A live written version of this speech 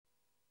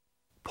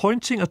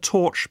pointing a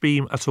torch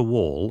beam at a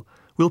wall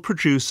will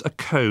produce a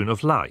cone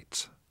of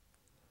light.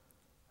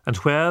 And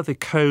where the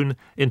cone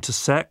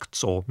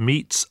intersects or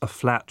meets a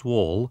flat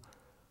wall,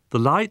 the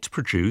light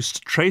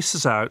produced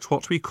traces out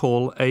what we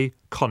call a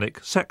conic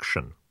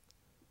section.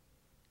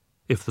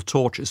 If the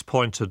torch is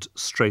pointed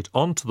straight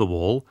onto the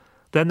wall,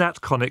 then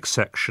that conic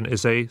section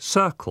is a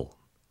circle.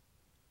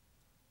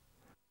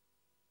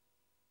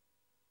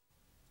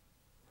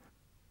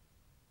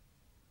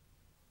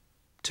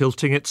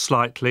 Tilting it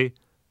slightly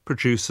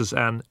produces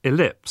an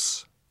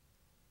ellipse.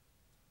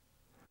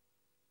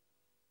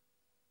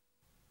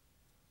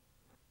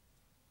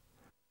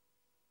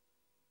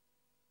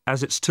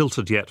 As it's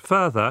tilted yet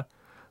further,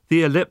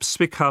 the ellipse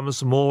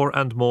becomes more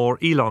and more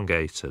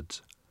elongated,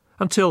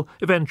 until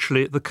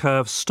eventually the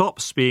curve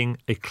stops being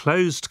a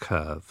closed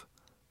curve.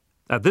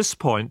 At this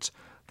point,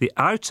 the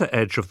outer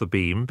edge of the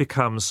beam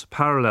becomes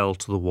parallel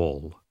to the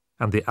wall,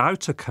 and the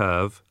outer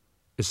curve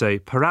is a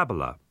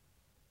parabola.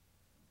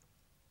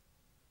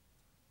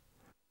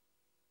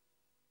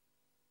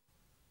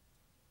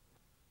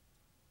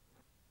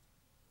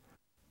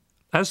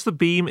 As the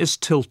beam is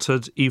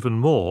tilted even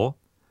more,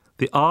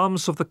 the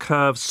arms of the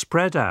curve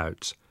spread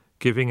out,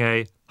 giving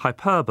a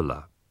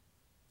hyperbola.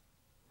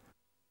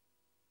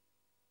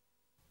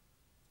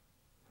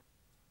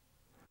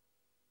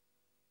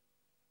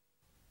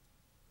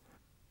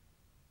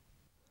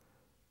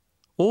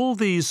 All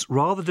these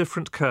rather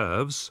different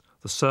curves,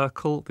 the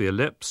circle, the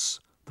ellipse,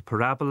 the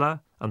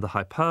parabola and the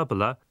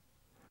hyperbola,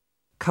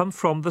 come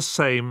from the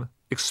same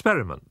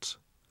experiment,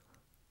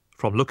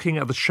 from looking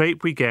at the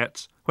shape we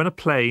get when a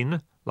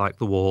plane, like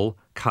the wall,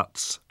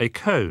 cuts a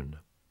cone.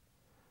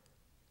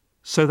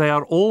 So they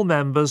are all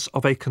members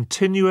of a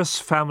continuous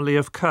family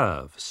of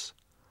curves.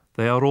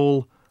 They are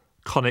all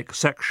conic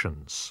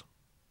sections.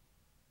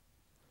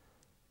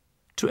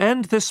 To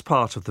end this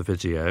part of the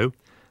video,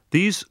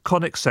 these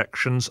conic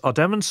sections are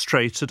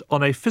demonstrated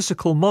on a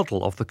physical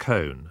model of the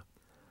cone,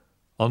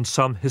 on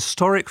some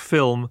historic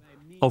film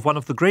of one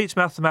of the great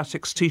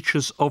mathematics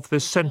teachers of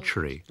this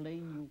century,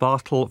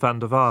 Bartel van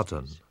der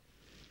Waarden.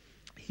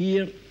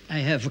 Here I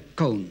have a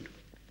cone.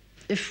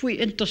 If we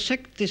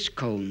intersect this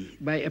cone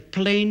by a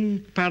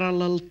plane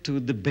parallel to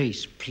the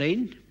base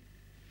plane,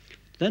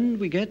 then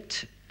we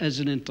get, as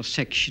an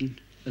intersection,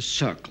 a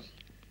circle.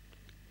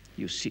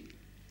 You see,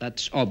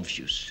 that's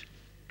obvious.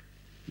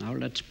 Now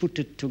let's put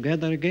it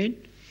together again.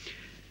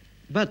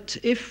 But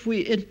if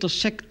we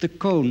intersect the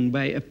cone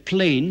by a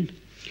plane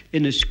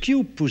in a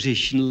skew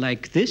position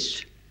like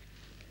this,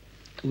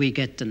 we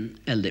get an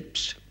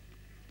ellipse.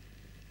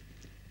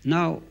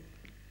 Now,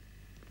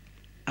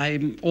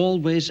 I'm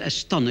always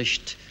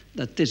astonished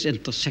that this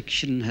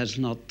intersection has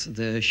not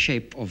the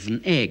shape of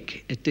an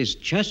egg. It is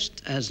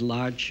just as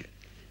large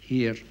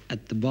here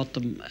at the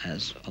bottom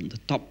as on the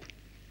top.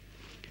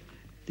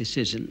 This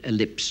is an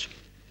ellipse.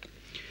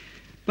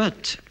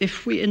 But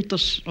if we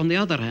on the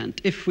other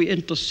hand, if we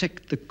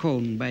intersect the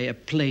cone by a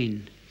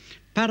plane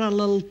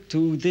parallel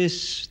to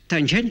this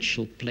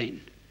tangential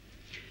plane,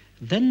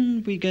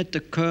 then we get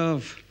a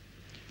curve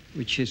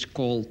which is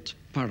called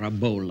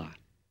parabola.